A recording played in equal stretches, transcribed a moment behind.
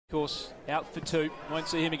Of course, out for 2. Won't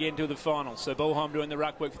see him again until the final. So Bolholm doing the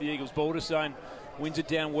ruck work for the Eagles. Balderstone wins it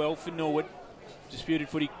down well for Norwood. Disputed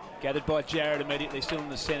footy gathered by Jarrett immediately, still in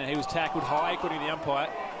the centre. He was tackled high, according to the umpire.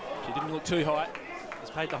 She didn't look too high. He's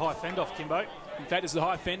paid the high fend off, Kimbo. In fact, it's the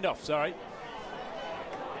high fend off, sorry.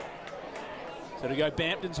 So to go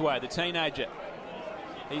Bampton's way, the teenager.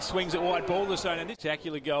 He swings it wide, Balderstone, and this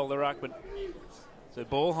spectacular goal, the ruckman. So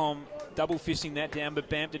Bolholm double fisting that down, but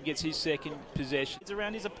Bampton gets his second possession. He's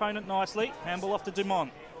around his opponent nicely. Handball off to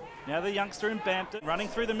Dumont. Now the youngster in Bampton running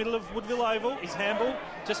through the middle of Woodville Oval. His handball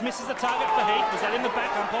just misses the target for Heath. Was that in the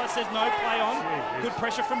back? Umpire says no, play on. Good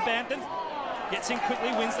pressure from Bampton. Gets in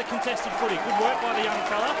quickly, wins the contested footy. Good work by the young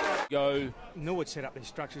fella. Go. Norwood set up their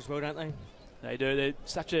structures well, don't they? They do. They're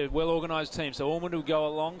such a well-organised team. So Ormond will go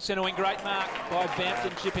along. Centre wing, great mark by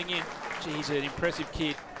Bampton chipping in. Gee, he's an impressive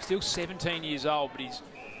kid. Still 17 years old, but he's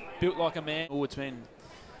built like a man. Oh, it's been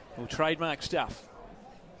trademark stuff.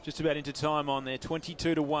 Just about into time on there.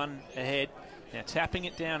 22-1 ahead. Now tapping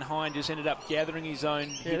it down high and just ended up gathering his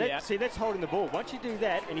own. Yeah, see, that's holding the ball. Once you do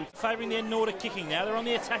that, and he's favouring the Norwood kicking. Now they're on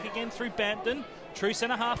the attack again through Bampton. True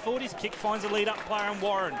centre half forward. His kick finds a lead-up player in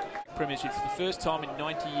Warren. Premiership for the first time in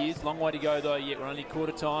 90 years. Long way to go though yet. We're only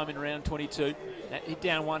quarter time in round 22. That hit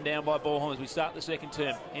down one down by Bolholm as we start the second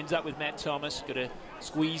term. Ends up with Matt Thomas. Got a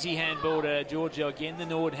squeezy handball to Giorgio. Again, the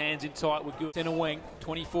Norwood hands in tight with good. Centre wing,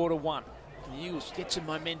 24-1. The Eagles get some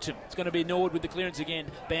momentum. It's going to be Norwood with the clearance again.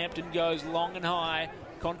 Bampton goes long and high.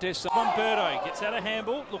 Contest on. Birdo gets out of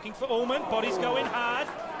handball, looking for Ullman. Bodies go in hard.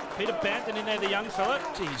 Peter Bampton in there, the young fella.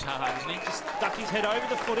 Gee, he's hard, isn't he? Just stuck his head over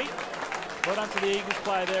the footy. Well done to the Eagles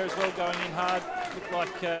player there as well, going in hard. Looked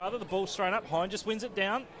like the ball's thrown up. Hine just wins it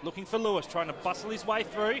down. Looking for Lewis, trying to bustle his way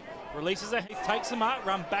through. Releases it, takes the mark,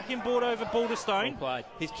 run back in board over Balderstone. Well played.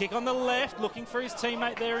 His kick on the left, looking for his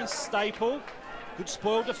teammate there in Staple. Good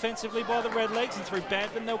spoil defensively by the Redlegs, and through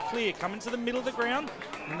Bampton they'll clear. Coming to the middle of the ground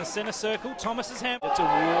in the centre circle. Thomas's hand. It's a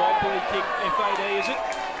wobbly kick, FAD, is it?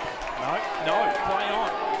 No, play on.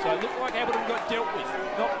 So it looked like Appleton got dealt with,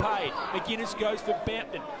 not paid. McGuinness goes for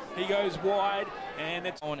Bampton. He goes wide, and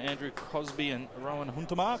that's on Andrew Crosby and Rowan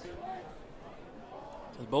Huntermark.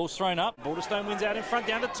 The ball's thrown up. Balderstone wins out in front,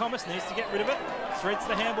 down to Thomas, needs to get rid of it. Threads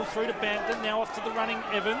the handball through to Bampton, now off to the running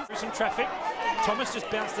Evans. Through some traffic. Thomas just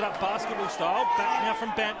bounced it up basketball style. Back now from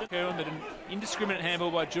Bampton. But an indiscriminate handball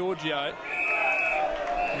by Giorgio.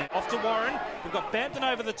 Off to Warren. We've got Bampton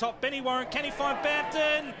over the top. Benny Warren, can he find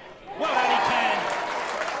Bampton? Well done, he can.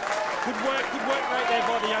 Good work right there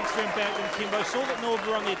by the youngster in Bampton. Kimbo saw that Norwood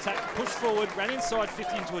were on the attack, pushed forward, ran inside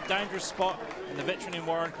 50 into a dangerous spot, and the veteran in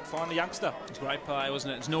Warren could find the youngster. It's a great play,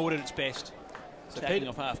 wasn't it? It's Norwood at its best. So taking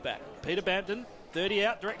off half back. Peter Bampton, 30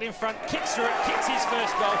 out, directly in front, kicks through it, kicks his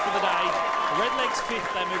first goal for the day. The Redlegs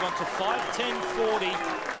fifth, they move on to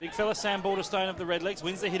 5-10-40. Big fella Sam Balderstone of the Redlegs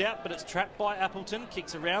wins the hit out, but it's trapped by Appleton.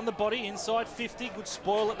 Kicks around the body, inside 50. Good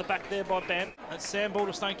spoil at the back there by Bampton. That's Sam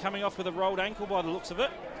Balderstone coming off with a rolled ankle by the looks of it.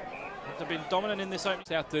 They've been dominant in this opening.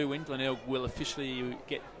 South do win. Glenelg will officially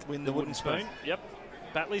win the wooden spoon. Yep.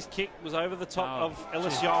 Batley's kick was over the top of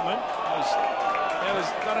Ellis Yeoman.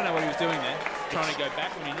 I don't know what he was doing there. Trying to go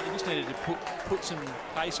back when he just needed to put some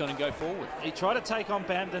pace on and go forward. He tried to take on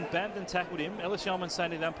Bampton. Bampton tackled him. Ellis Yeoman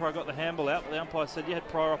saying to the umpire, I got the handball out, but the umpire said you had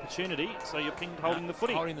prior opportunity, so you're pinged holding the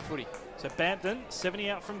footy. Holding the footy. So Bampton, 70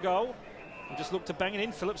 out from goal. We'll just look to bang it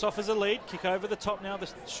in. Phillips offers a lead. Kick over the top now. The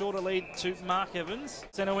shorter lead to Mark Evans.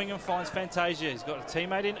 Centre Wingham finds Fantasia. He's got a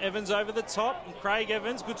teammate in Evans over the top. And Craig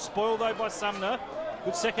Evans. Good spoil though by Sumner.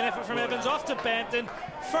 Good second effort from Evans. Off to Bampton.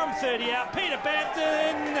 From 30 out. Peter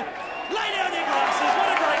Bampton. Lay down your glasses.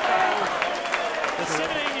 What a great goal. The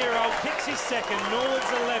 17-year-old kicks his second.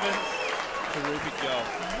 Norwood's 11th. Terrific goal.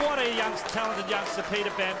 What a talented youngster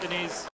Peter Bampton is.